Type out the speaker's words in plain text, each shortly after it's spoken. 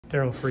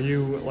Darrell, for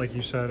you, like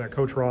you said,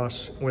 Coach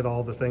Ross, with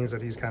all the things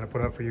that he's kind of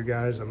put up for you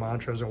guys, the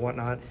mantras and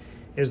whatnot,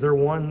 is there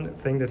one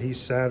thing that he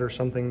said or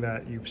something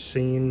that you've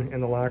seen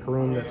in the locker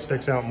room that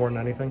sticks out more than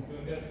anything?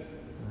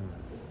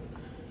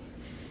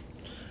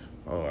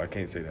 Oh, I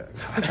can't say that.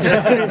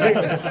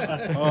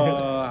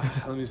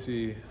 Let me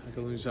see.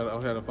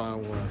 I'll try to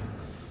find one.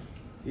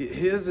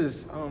 His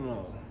is, I don't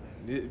know.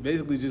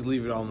 Basically, just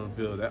leave it all on the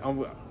field.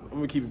 I'm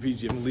gonna keep it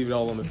PG. I'm gonna leave it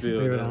all on the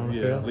field. Leave it on the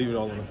field? Leave it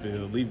all on the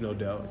field. Leave no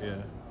doubt. Yeah.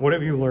 What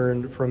have you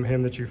learned from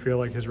him that you feel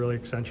like has really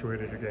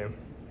accentuated your game?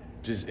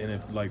 Just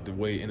like the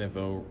way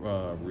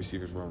NFL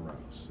receivers run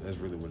routes. That's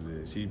really what it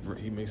is. He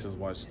makes us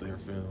watch their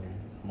film,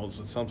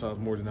 sometimes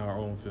more than our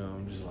own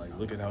film. Just like,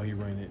 look at how he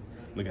ran it.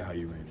 Look at how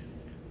you ran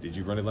it. Did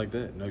you run it like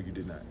that? No, you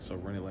did not. So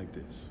run it like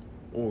this.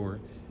 Or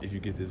if you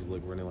get this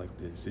look, run it like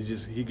this. It's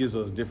just, he gives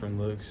us different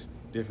looks,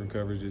 different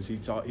coverages. He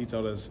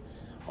taught us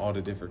all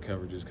the different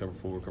coverages, cover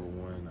 4, cover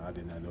 1. I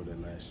did not know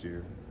that last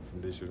year,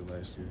 from this year to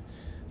last year.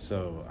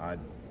 So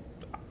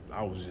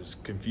I was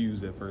just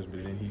confused at first,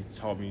 but then he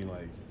taught me,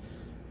 like,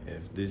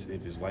 if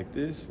it's like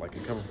this, like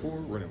in cover 4,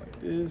 run it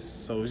like this.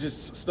 So it's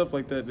just stuff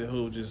like that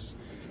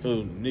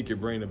he'll nick your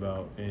brain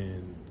about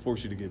and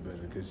force you to get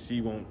better, because he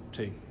won't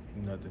take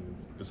nothing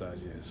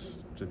besides yes,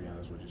 to be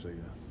honest with you. So yeah.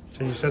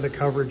 So you said the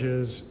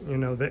coverages,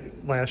 that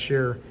last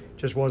year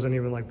just wasn't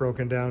even like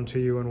broken down to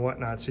you and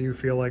whatnot. So you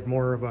feel like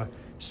more of a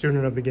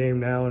student of the game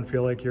now and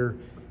feel like you're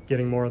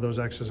getting more of those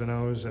X's and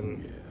O's,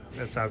 and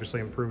that's obviously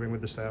improving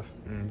with the staff.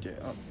 Yeah,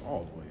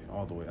 all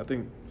the way. I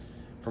think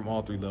from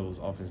all 3 levels,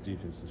 offense,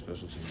 defense, and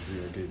special teams,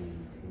 we are getting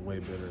way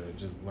better at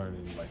just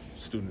learning, like,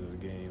 student of the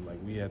game. Like,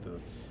 we had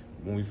to,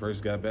 when we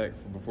first got back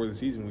before the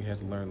season, we had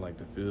to learn, like,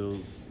 the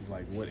field,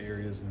 like what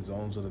areas and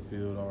zones of the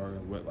field are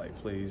and what, like,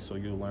 plays. So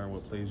you'll learn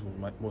what plays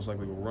most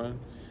likely will run,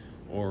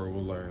 or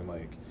we'll learn,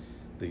 like,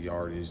 the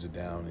yardage, the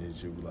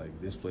downage. You'll be like,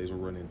 this plays we're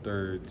running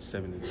 3rd,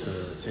 7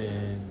 to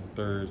 10,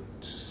 3rd,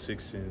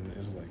 6 and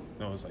it's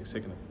like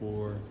 2nd and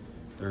 4,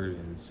 3rd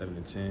and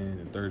 7 to 10,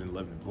 and 3rd and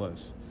 11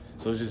 plus.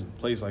 So it's just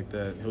plays like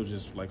that. He'll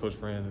just, like Coach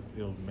Fran,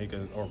 he'll make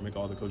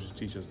all the coaches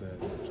teach us that.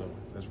 So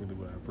that's really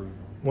what I approve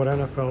of. What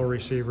NFL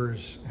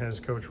receivers has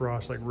Coach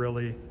Ross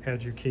really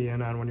had you key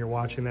in on when you're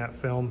watching that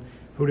film?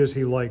 Who does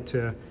he like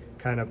to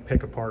kind of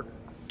pick apart?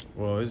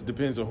 Well, it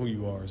depends on who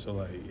you are. So,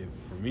 like,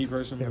 for me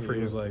personally,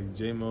 it was like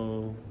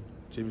Jameson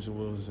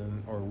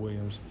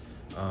Williams,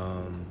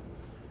 a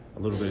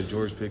little bit of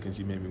George Pickens.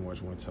 He made me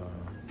watch one time.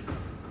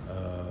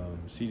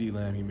 CD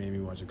Lamb, he made me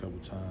watch a couple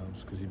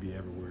times because he'd be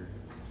everywhere.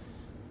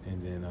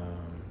 And then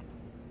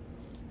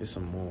there's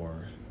some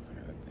more,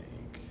 I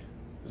think.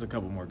 There's a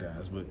couple more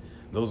guys, but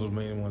those are the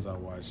main ones I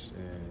watched.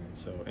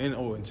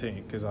 And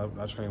Tank, because I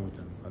train with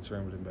him. I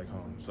train with him back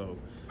home. So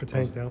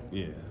Tank now?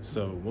 Yeah.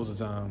 So most of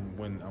the time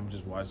when I'm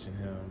just watching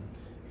him,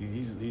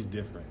 he's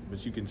different.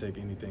 But you can take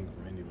anything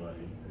from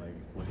anybody, like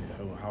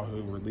how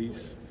he'll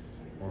release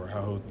or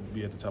how he'll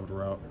be at the top of the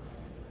route.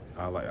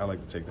 I like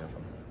to take that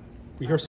from him.